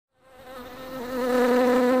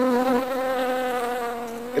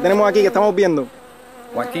¿Qué tenemos aquí que estamos viendo?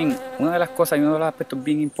 Joaquín, una de las cosas y uno de los aspectos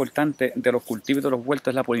bien importantes de los cultivos y de los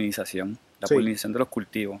huertos es la Sí, polinización de los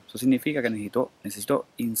cultivos. Eso significa que necesito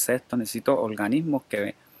insectos, necesito organismos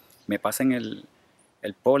que me pasen el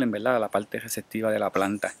polen, ¿verdad? La parte receptiva de la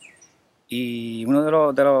planta. Y uno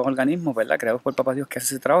de los organismos, ¿verdad? Creados por Papá Dios que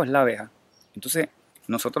hace ese trabajo es la abeja. Entonces,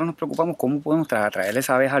 nosotros nos preocupamos cómo podemos atraer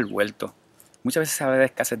esa abeja al huerto. Muchas veces se habla de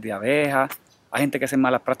escasez de abejas, hay gente que hace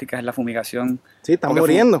malas prácticas en la fumigación, sí, están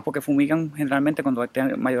muriendo. porque fumigan generalmente cuando hay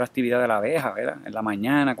mayor actividad de la abeja, ¿verdad? En la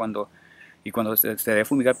mañana, cuando se debe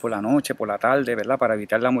fumigar por la noche, por la tarde, ¿verdad? Para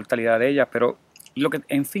evitar la mortalidad de ellas, pero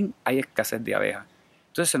en fin, hay escasez de abejas.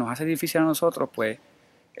 Entonces se nos hace difícil a nosotros, pues,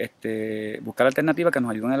 buscar alternativas que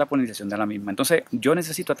nos ayuden a la polinización de la misma. Entonces, yo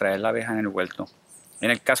necesito atraer la abeja en el huerto. En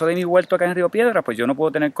el caso de mi huerto acá en Río Piedra, pues yo no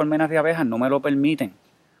puedo tener colmenas de abejas, no me lo permiten.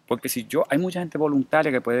 Porque si yo, hay mucha gente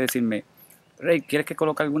voluntaria que puede decirme, Rey, ¿quieres que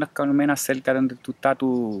coloque algunas colmenas cerca de donde tú está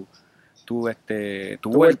tu Tu huerto,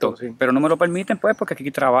 huerto? sí. Pero no me lo permiten, pues, porque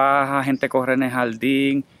aquí trabaja, gente corre en el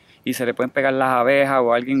jardín y se le pueden pegar las abejas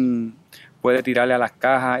o alguien puede tirarle a las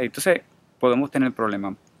cajas. Entonces, podemos tener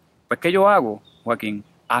problemas. Pues, ¿qué yo hago, Joaquín?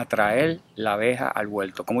 Atraer la abeja al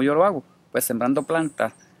huerto. ¿Cómo yo lo hago? Pues sembrando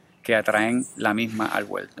plantas que atraen la misma al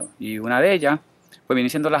huerto. Y una de ellas, pues viene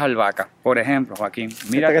siendo las albahacas. Por ejemplo, Joaquín, Esta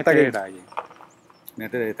que mírate está este aquí. detalle.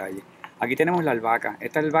 Mírate este detalle. Aquí tenemos la albahaca.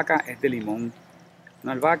 Esta albahaca es de limón.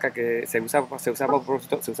 Una albahaca que se usa para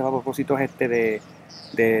propósitos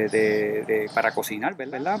para cocinar,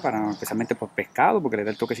 ¿verdad? Para, especialmente por pescado, porque le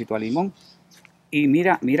da el toquecito a limón. Y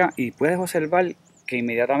mira, y puedes observar que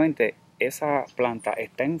inmediatamente esa planta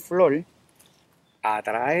está en flor,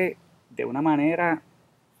 atrae de una manera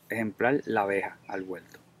ejemplar la abeja al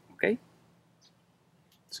huerto. ¿Ok?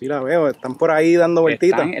 Sí, la veo, están por ahí dando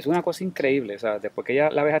vueltitas. Es una cosa increíble, o sea, después que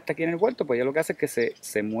la abeja está aquí en el huerto, pues ella lo que hace es que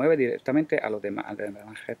se mueve directamente a los demás, al demás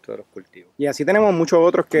resto de los cultivos. Y así tenemos muchos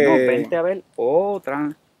otros No, que... vente a ver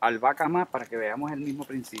otra albahaca más para que veamos el mismo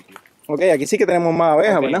principio. Ok, aquí sí que tenemos más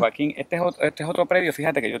abejas, Ok, ¿verdad? Joaquín, este es otro predio,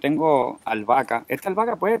 fíjate que yo tengo albahaca. Esta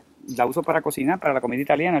albahaca, pues, la uso para cocinar, para la comida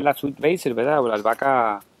italiana, es la sweet basil, ¿verdad? O la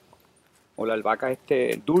albahaca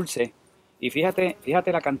dulce. Y fíjate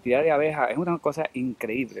la cantidad de abejas, es una cosa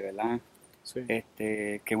increíble, ¿verdad? Sí.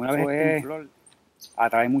 Que una vez esté en flor,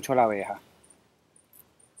 atrae mucho a la abeja.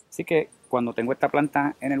 Así que cuando tengo esta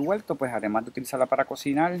planta en el huerto, pues además de utilizarla para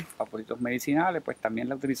cocinar, para propósitos medicinales, pues también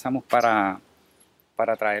la utilizamos para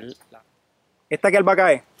traer la... ¿Esta qué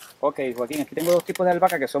albahaca es? Ok, Joaquín, aquí tengo dos tipos de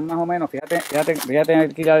albahaca que son más o menos, fíjate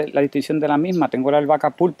aquí la distinción de la misma. Tengo la albahaca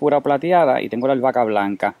púrpura o plateada y tengo la albahaca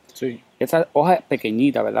blanca. Sí. Esa hoja es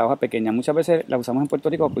pequeñita, ¿verdad? Hoja pequeña. Muchas veces la usamos en Puerto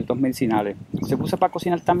Rico para productos medicinales. Se usa para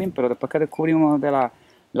cocinar también, pero después que descubrimos de la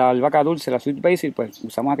albahaca dulce, la sweet basil, pues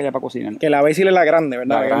usamos aquella para cocinar. Que la basil es la grande,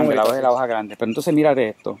 ¿verdad? La La que hemos grande, la visto, hoja de sí. la hoja grande. Pero entonces mírate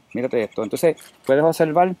esto. Entonces puedes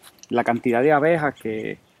observar la cantidad de abejas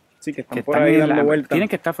Sí, que que están por están ahí en dando la... vueltas. Tienen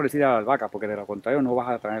que estar florecidas las albahacas, porque de lo contrario no vas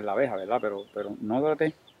a traer la abeja, ¿verdad? Pero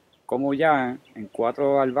nótate como ya en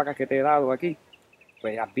 4 albahacas que te he dado aquí,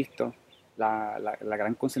 pues has visto la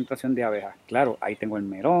gran concentración de abejas. Claro, ahí tengo el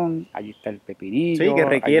melón, allí está el Sí, pepinillo, allí que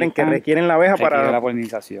están, requieren la abeja requiere para... la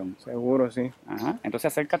polinización. Seguro, sí. Ajá. Entonces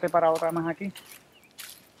acércate para otra más aquí.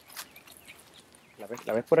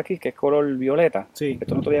 La ves por aquí, que es color violeta. Sí.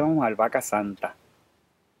 Esto nosotros llamamos albahaca santa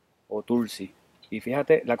o tulsi. Y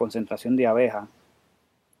fíjate la concentración de abejas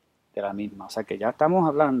de la misma. O sea que ya estamos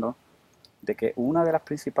hablando de que una de las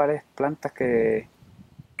principales plantas que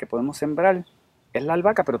podemos sembrar es la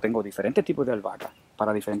albahaca, pero tengo diferentes tipos de albahaca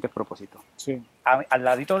para diferentes propósitos. Sí. Al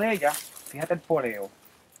ladito de ella, fíjate el poleo.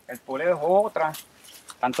 El poleo es otra,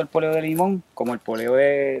 tanto el poleo de limón como el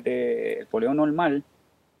poleo normal,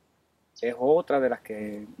 es otra de las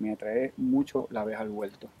que me atrae mucho la abeja al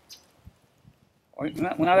huerto.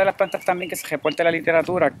 Una de las plantas también que se reporta en la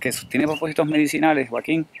literatura, que tiene propósitos medicinales,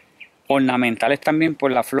 Joaquín, ornamentales también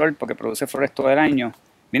por la flor, porque produce flores todo el año,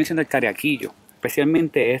 viene siendo el cariaquillo,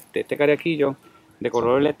 especialmente este cariaquillo de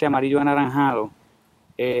color amarillo anaranjado,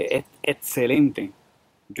 es excelente.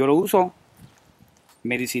 Yo lo uso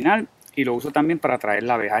medicinal y lo uso también para atraer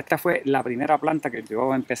la abeja. Esta fue la primera planta que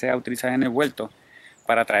yo empecé a utilizar en el huerto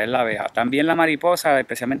para atraer la abeja. También la mariposa,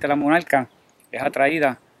 especialmente la monarca, es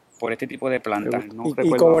atraída por este tipo de plantas. No Y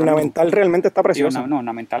recuerdo como ahora mismo. ornamental realmente está Sí, preciosa. no,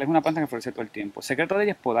 ornamental es una planta que florece todo el tiempo. El secreto de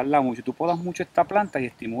ella es podarla mucho. Tú podas mucho esta planta y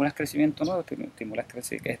estimulas crecimiento nuevo, estimulas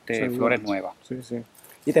Seguro. flores nuevas. Sí, sí.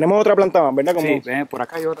 Y tenemos otra planta más, ¿verdad? Sí, Como ven, por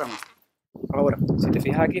acá hay otra más. ahora. Si te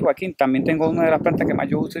fijas aquí, Joaquín, también tengo una de las plantas que más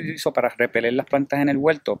yo utilizo para repeler las plantas en el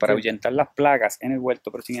huerto, para Sí. ahuyentar las plagas en el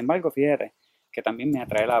huerto. Pero sin embargo, fíjate que también me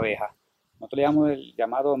atrae la abeja. Nosotros le llamamos el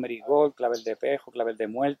llamado merigold, clavel de pejo, clavel de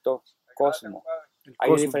muerto, cosmo.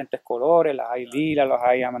 Hay de diferentes colores, las hay lilas, los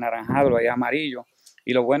hay anaranjados, los hay amarillos.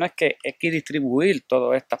 Y lo bueno es que hay que distribuir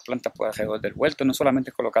todas estas plantas por alrededor del huerto, no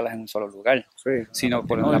solamente colocarlas en un solo lugar, sino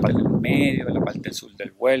por en la parte del medio, en la parte del sur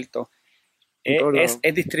del huerto. Es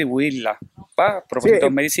distribuirlas para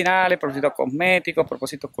propósitos medicinales, propósitos cosméticos,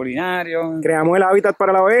 propósitos culinarios. Creamos el hábitat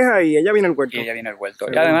para la abeja y ella viene al huerto. Y ella viene al huerto.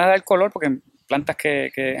 Y además da el color, porque plantas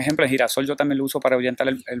ejemplo, el girasol yo también lo uso para ahuyentar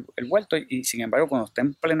el huerto y sin embargo cuando está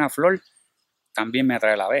en plena flor también me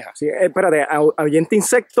atrae la abeja. Sí, espérate, ahuyenta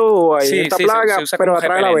insectos o ahuyenta plaga, pero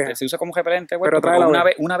atrae la abeja. Se usa como repelente huerto, pero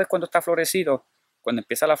una vez cuando está florecido, cuando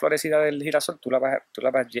empieza la florecida del girasol, tú la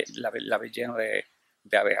ves lleno de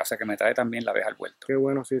abejas, o sea que me trae también la abeja al huerto. Qué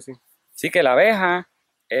bueno, sí. Así que la abeja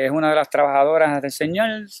es una de las trabajadoras del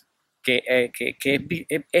Señor que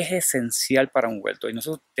es esencial para un huerto y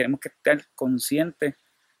nosotros tenemos que estar conscientes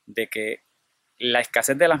de que la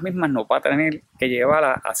escasez de las mismas nos va a tener que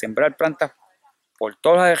llevar a sembrar plantas por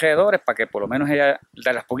todos los alrededores para que por lo menos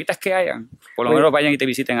de las poquitas que hayan, por lo menos vayan y te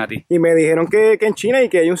visiten a ti. Y me dijeron que en China y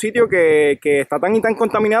que hay un sitio que está tan y tan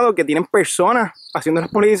contaminado que tienen personas haciendo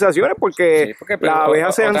las polinizaciones porque las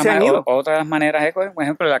abejas se han ido. Otra de las maneras es, por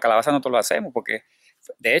ejemplo, la calabaza nosotros lo hacemos porque,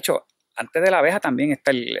 de hecho, antes de la abeja también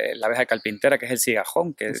está la abeja carpintera, que es el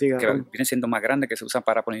cigajón, que viene siendo más grande, que se usa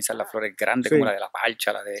para polinizar las flores grandes, como la de la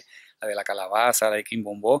parcha, la de la calabaza, la de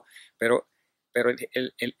quimbombó, pero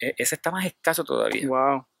ese está más escaso todavía.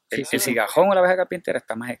 Wow. El cigajón o la abeja carpintera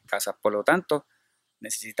está más escasa, por lo tanto,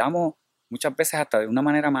 necesitamos muchas veces hasta de una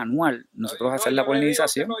manera manual nosotros hacer la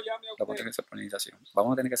polinización.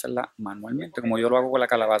 Vamos a tener que hacerla manualmente, como yo lo hago con la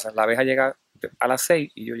calabaza. La abeja llega a las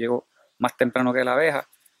 6 y yo llego más temprano que la abeja,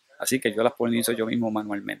 así que yo las polinizo yo mismo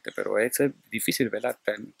manualmente, pero es difícil, ¿verdad?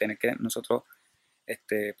 Tener que nosotros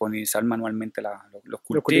polinizar manualmente los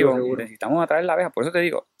cultivos. Necesitamos atraer la abeja, por eso te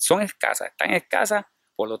digo, son escasas, están escasas,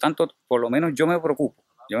 por lo tanto, por lo menos yo me preocupo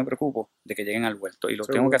de que lleguen al huerto y lo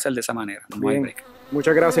tengo que hacer de esa manera. No hay break.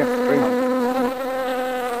 Muchas gracias, Reynaldo.